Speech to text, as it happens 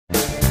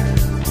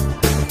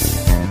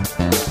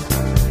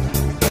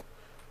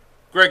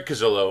Greg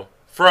Casillo,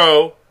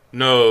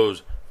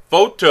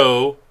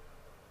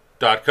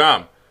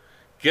 FroKnowsPhoto.com.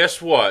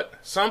 Guess what?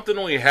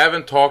 Something we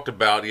haven't talked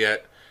about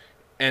yet,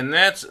 and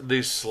that's the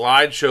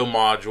slideshow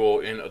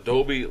module in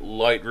Adobe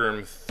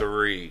Lightroom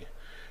 3.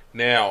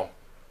 Now,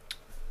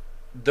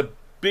 the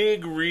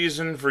big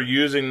reason for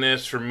using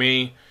this for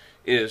me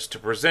is to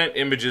present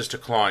images to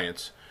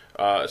clients,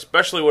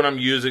 especially when I'm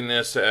using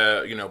this,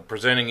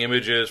 presenting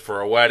images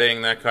for a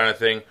wedding, that kind of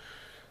thing.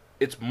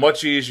 It's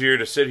much easier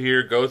to sit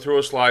here, go through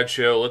a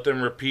slideshow, let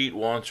them repeat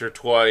once or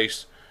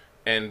twice,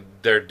 and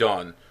they're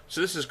done. So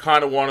this is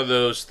kind of one of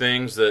those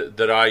things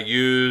that I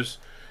use,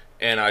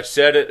 and I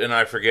set it and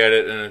I forget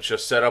it, and it's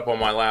just set up on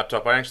my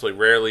laptop. I actually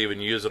rarely even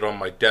use it on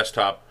my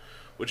desktop,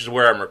 which is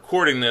where I'm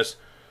recording this.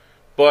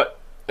 But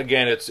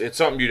again, it's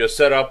something you just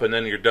set up and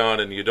then you're done,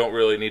 and you don't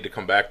really need to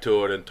come back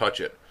to it and touch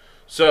it.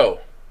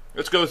 So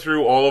let's go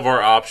through all of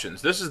our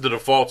options. This is the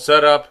default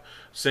setup: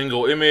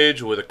 single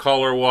image with a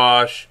color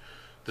wash,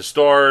 the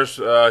stars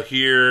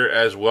here,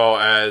 as well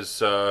as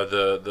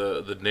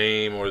the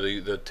name or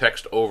the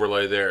text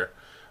overlay there.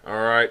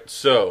 Alright,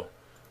 so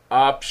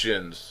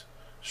options: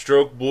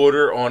 stroke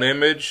border on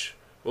image.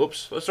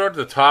 Oops, let's start at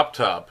the top,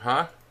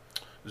 huh?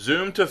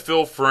 Zoom to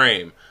fill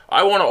frame.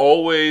 I want to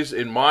always,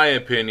 in my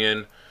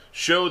opinion,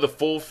 show the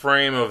full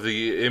frame of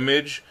the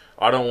image.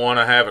 I don't want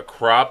to have it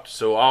cropped,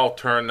 so I'll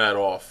turn that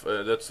off.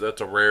 That's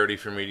a rarity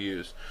for me to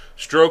use.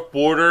 Stroke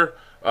border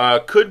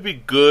could be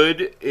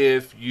good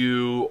if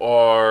you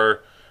are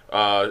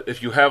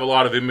if you have a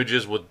lot of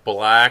images with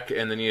black,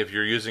 and then if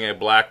you're using a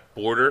black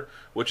border,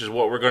 which is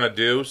what we're going to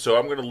do. So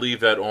I'm going to leave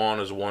that on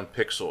as 1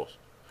 pixel.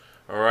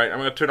 Alright, I'm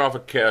going to turn off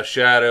a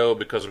shadow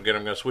because again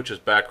I'm going to switch this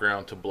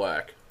background to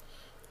black.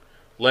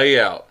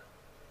 Layout.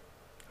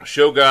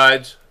 Show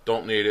guides,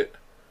 don't need it.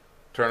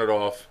 Turn it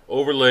off.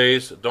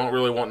 Overlays, don't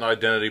really want an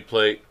identity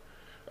plate.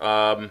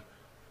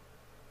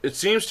 It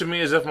seems to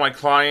me as if my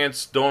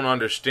clients don't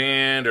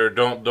understand, or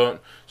don't.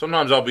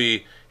 Sometimes I'll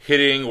be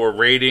hitting or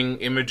rating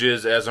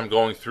images as I'm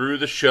going through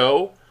the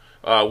show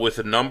with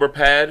a number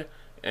pad,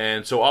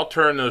 and so I'll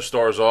turn those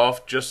stars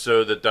off just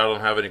so that I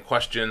don't have any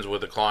questions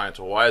with the clients.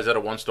 Well, why is that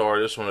a 1-star?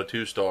 This one a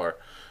 2-star?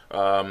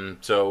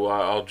 So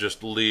I'll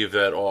just leave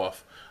that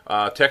off.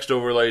 Text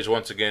overlays,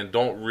 once again,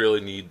 don't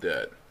really need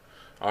that.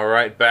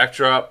 Alright,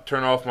 backdrop,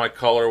 turn off my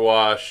color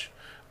wash.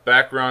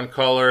 Background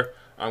color,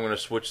 I'm going to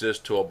switch this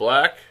to a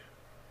black.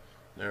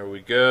 There we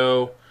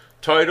go.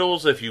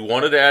 Titles, if you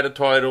wanted to add a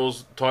title,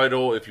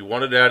 if you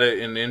wanted to add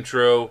an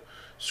intro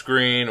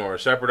screen or a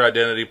separate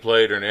identity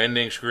plate or an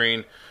ending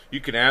screen,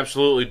 you can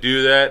absolutely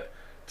do that.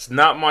 It's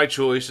not my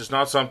choice. It's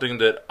not something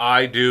that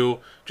I do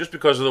just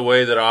because of the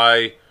way that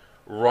I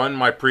run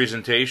my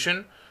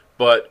presentation.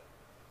 But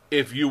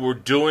if you were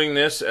doing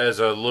this as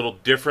a little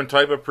different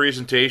type of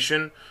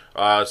presentation,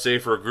 say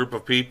for a group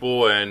of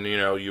people, and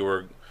you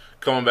were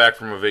coming back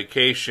from a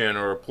vacation,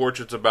 or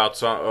portraits about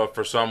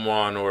for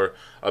someone, or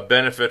a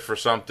benefit for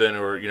something,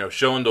 or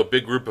showing to a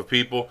big group of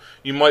people,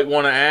 you might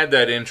want to add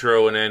that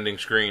intro and ending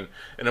screen,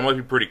 and it might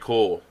be pretty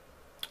cool.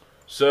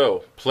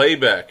 So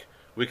playback,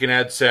 we can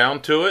add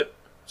sound to it,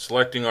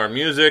 selecting our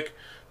music,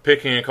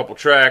 picking a couple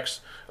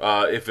tracks.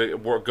 If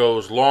it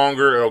goes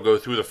longer, it'll go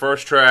through the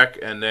first track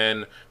and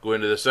then go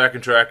into the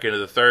second track, into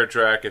the third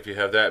track if you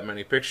have that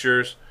many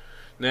pictures.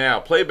 Now,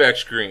 playback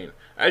screen.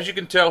 As you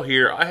can tell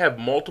here, I have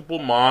multiple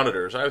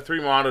monitors. I have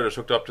 3 monitors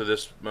hooked up to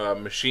this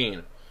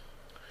machine.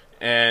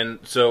 And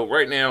so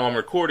right now I'm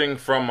recording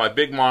from my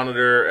big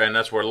monitor, and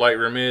that's where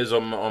Lightroom is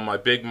on my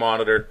big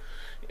monitor.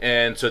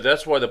 And so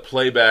that's why the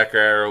playback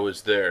arrow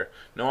is there.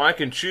 Now I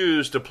can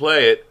choose to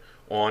play it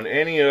on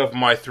any of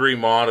my 3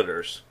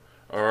 monitors.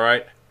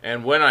 Alright?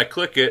 And when I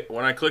click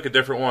a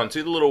different one,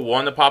 see the little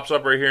one that pops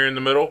up right here in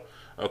the middle?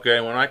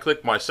 Okay, when I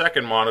click my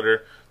second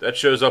monitor, that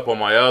shows up on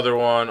my other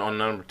one, on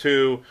number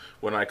 2.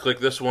 When I click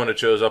this one, it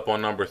shows up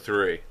on number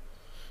 3.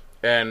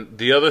 And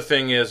the other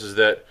thing is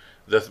that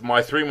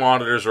my 3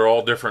 monitors are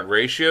all different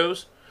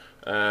ratios.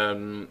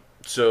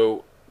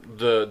 So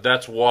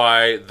that's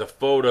why the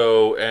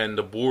photo and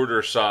the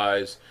border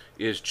size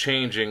is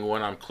changing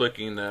when I'm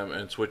clicking them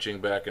and switching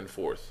back and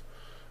forth.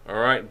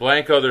 Alright,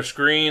 blank other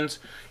screens.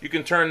 You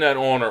can turn that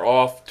on or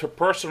off.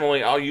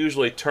 Personally, I'll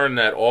usually turn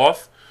that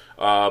off.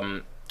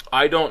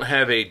 I don't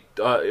have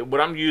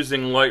when I'm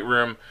using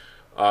Lightroom,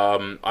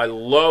 I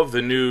love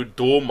the new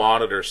dual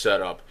monitor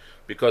setup,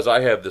 because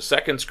I have the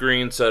second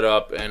screen set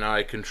up and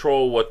I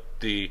control what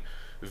the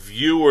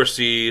viewer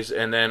sees,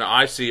 and then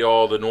I see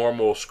all the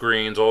normal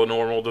screens, all the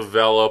normal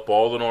develop,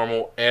 all the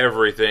normal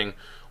everything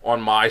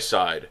on my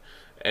side.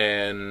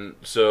 And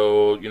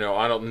so,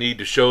 I don't need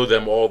to show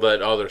them all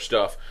that other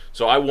stuff.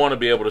 So I want to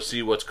be able to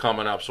see what's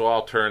coming up, so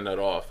I'll turn that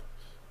off.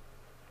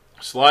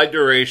 Slide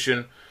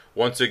duration,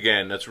 once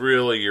again, that's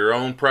really your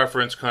own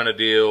preference kind of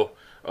deal.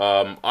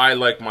 I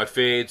like my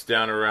fades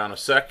down around a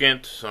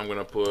second, so I'm going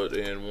to put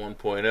in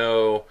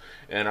 1.0,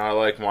 and I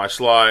like my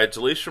slides,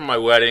 at least for my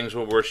weddings,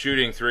 when we're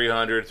shooting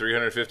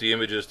 350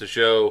 images to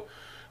show,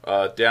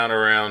 down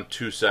around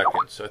 2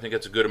 seconds. I think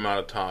that's a good amount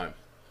of time.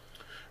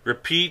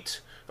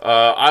 Repeat,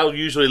 I'll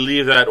usually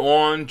leave that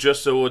on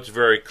just so it's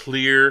very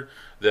clear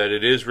that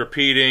it is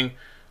repeating.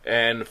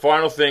 And the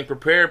final thing,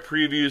 prepare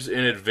previews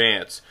in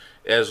advance.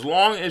 As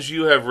long as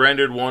you have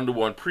rendered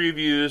one-to-one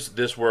previews,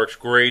 this works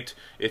great.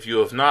 If you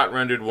have not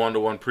rendered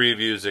one-to-one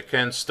previews, it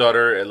can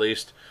stutter, at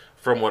least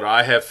from what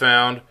I have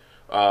found.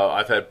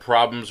 I've had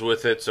problems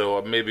with it,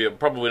 so maybe I'm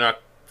probably not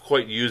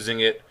quite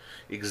using it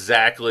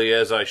exactly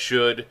as I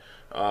should.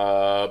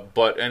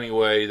 But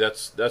anyway,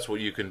 that's what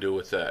you can do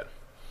with that.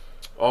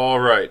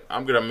 Alright,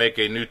 I'm going to make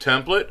a new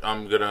template.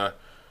 I'm going to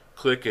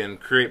click and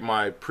create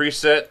my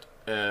preset,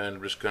 and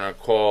I'm just going to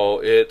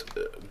call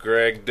it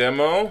Greg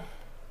Demo.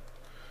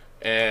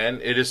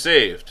 And it is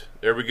saved.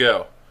 There we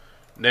go.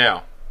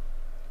 Now,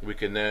 we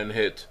can then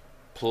hit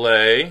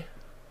play.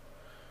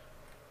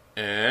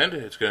 And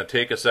it's going to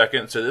take a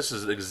second. So this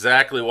is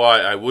exactly why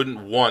I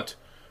wouldn't want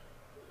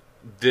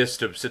this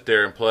to sit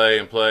there and play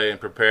and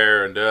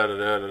prepare and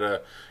da-da-da-da-da.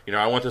 You know,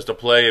 I want this to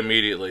play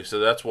immediately. So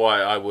that's why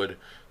I would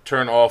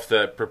turn off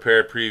that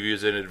prepare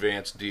previews in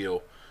advance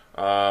deal.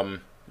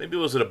 Maybe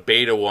it was a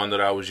beta one that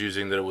I was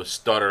using that it was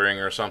stuttering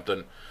or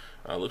something.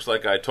 Looks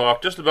like I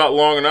talked just about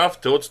long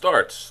enough till it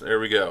starts. There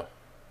we go.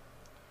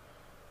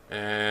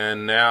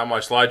 And now my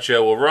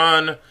slideshow will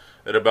run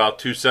at about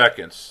 2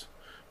 seconds.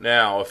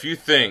 Now, a few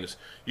things.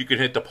 You can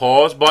hit the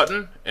pause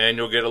button, and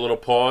you'll get a little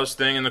pause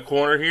thing in the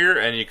corner here,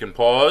 and you can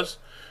pause.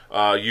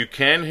 You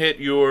can hit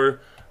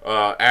your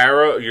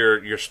arrow,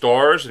 your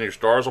stars, and your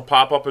stars will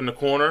pop up in the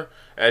corner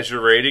as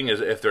you're rating,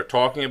 as if they're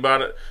talking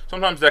about it.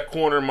 Sometimes that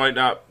corner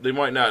they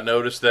might not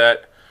notice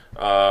that.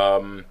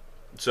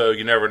 So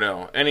you never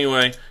know.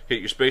 Anyway, hit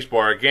your space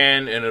bar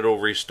again and it'll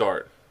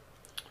restart.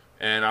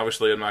 And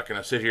obviously I'm not going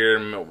to sit here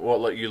and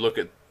won't let you look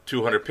at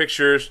 200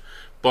 pictures,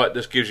 but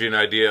this gives you an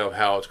idea of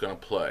how it's going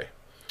to play.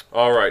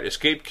 Alright,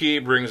 escape key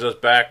brings us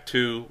back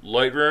to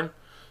Lightroom.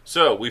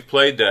 So we've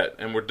played that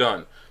and we're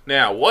done.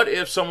 Now, what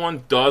if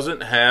someone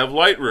doesn't have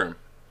Lightroom?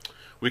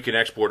 We can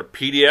export a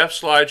PDF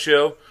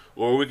slideshow,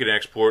 or we can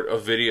export a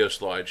video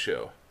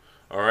slideshow.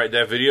 Alright,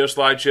 that video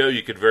slideshow,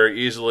 you could very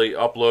easily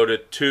upload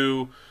it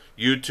to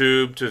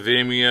YouTube, to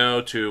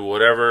Vimeo, to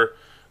whatever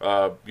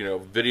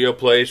video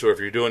place, or if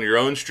you're doing your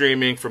own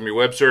streaming from your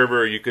web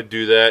server, you could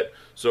do that.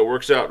 So it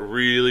works out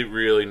really,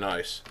 really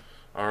nice.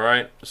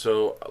 Alright,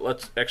 so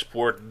let's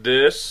export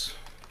this.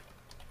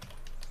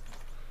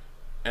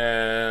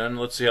 And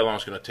let's see how long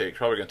it's going to take.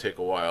 Probably going to take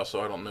a while,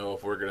 so I don't know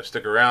if we're going to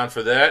stick around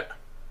for that.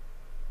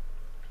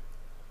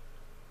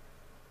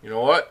 You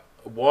know what?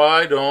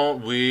 Why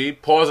don't we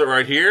pause it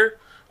right here?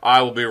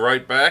 I will be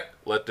right back.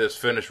 Let this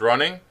finish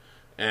running.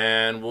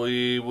 And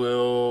we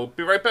will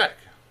be right back.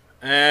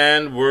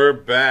 And we're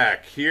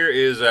back. Here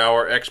is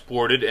our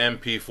exported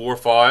MP4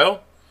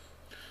 file,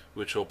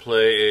 which will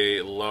play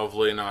a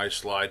lovely,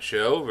 nice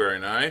slideshow. Very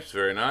nice,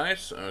 very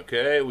nice.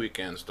 Okay, we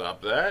can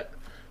stop that.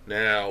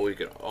 Now we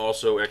can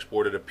also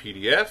export it a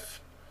PDF.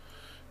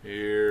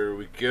 Here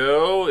we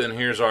go. And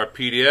here's our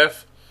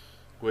PDF,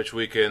 which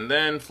we can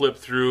then flip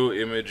through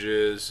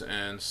images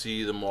and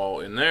see them all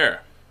in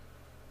there.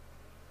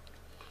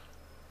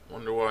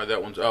 Wonder why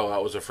that one's... oh,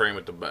 that was a frame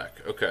at the back.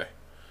 Okay.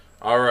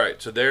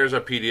 Alright, so there's a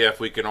PDF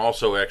we can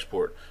also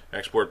export.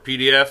 Export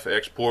PDF,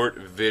 export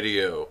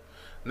video.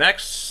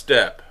 Next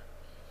step.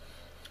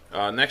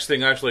 Next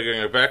thing, actually, going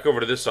to go back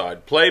over to this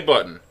side. Play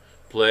button.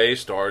 Play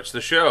starts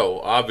the show,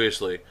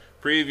 obviously.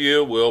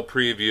 Preview will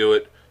preview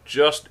it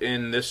just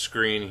in this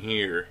screen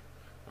here.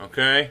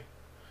 Okay?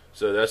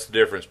 So that's the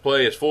difference.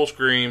 Play is full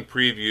screen,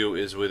 preview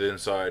is within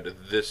inside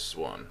this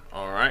one.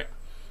 Alright?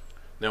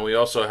 Then we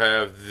also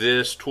have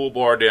this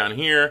toolbar down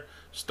here.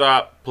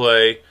 Stop,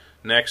 play,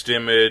 next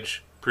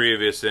image,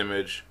 previous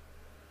image,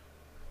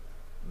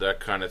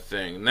 that kind of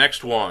thing.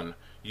 Next one,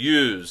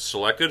 use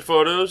selected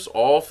photos,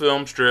 all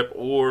film strip,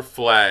 or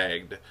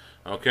flagged.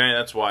 Okay,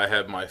 that's why I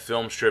have my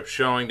film strip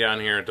showing down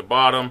here at the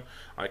bottom.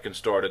 I can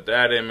start at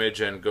that image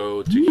and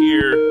go to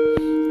here,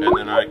 and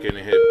then I can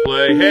hit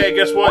play. Hey,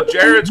 guess what?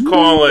 Jared's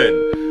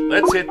calling.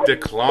 Let's hit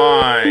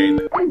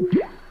decline.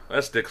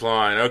 Let's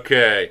decline.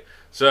 Okay.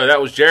 So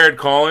that was Jared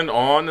calling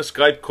on the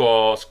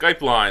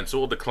Skype line. So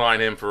we'll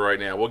decline him for right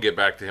now. We'll get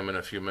back to him in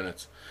a few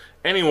minutes.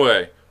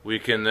 Anyway, we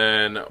can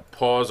then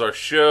pause our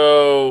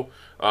show,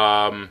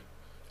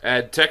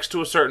 add text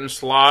to a certain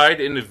slide,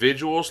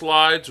 individual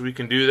slides. We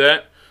can do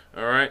that.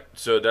 All right.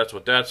 So that's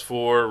what that's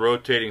for.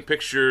 Rotating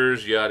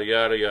pictures, yada,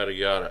 yada, yada,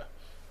 yada.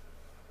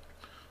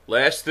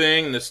 Last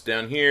thing, this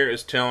down here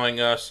is telling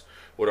us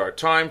what our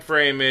time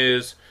frame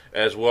is,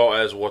 as well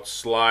as what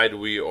slide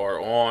we are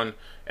on.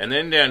 And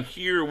then down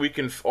here we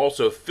can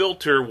also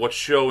filter what's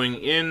showing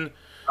in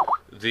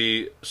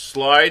the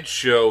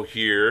slideshow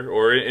here,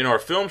 or in our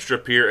film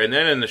strip here, and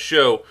then in the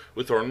show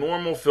with our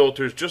normal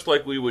filters, just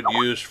like we would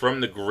use from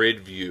the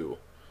grid view.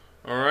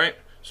 Alright,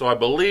 so I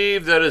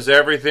believe that is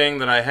everything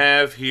that I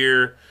have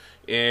here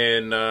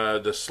in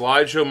the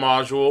slideshow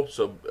module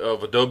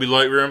of Adobe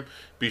Lightroom.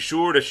 Be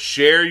sure to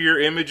share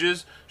your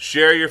images,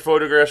 share your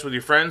photographs with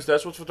your friends.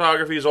 That's what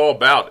photography is all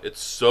about.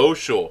 It's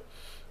social.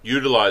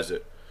 Utilize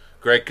it.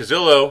 Greg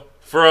Casillo,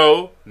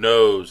 Fro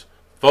Knows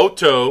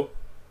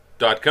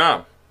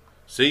Photo.com.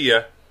 See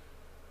ya.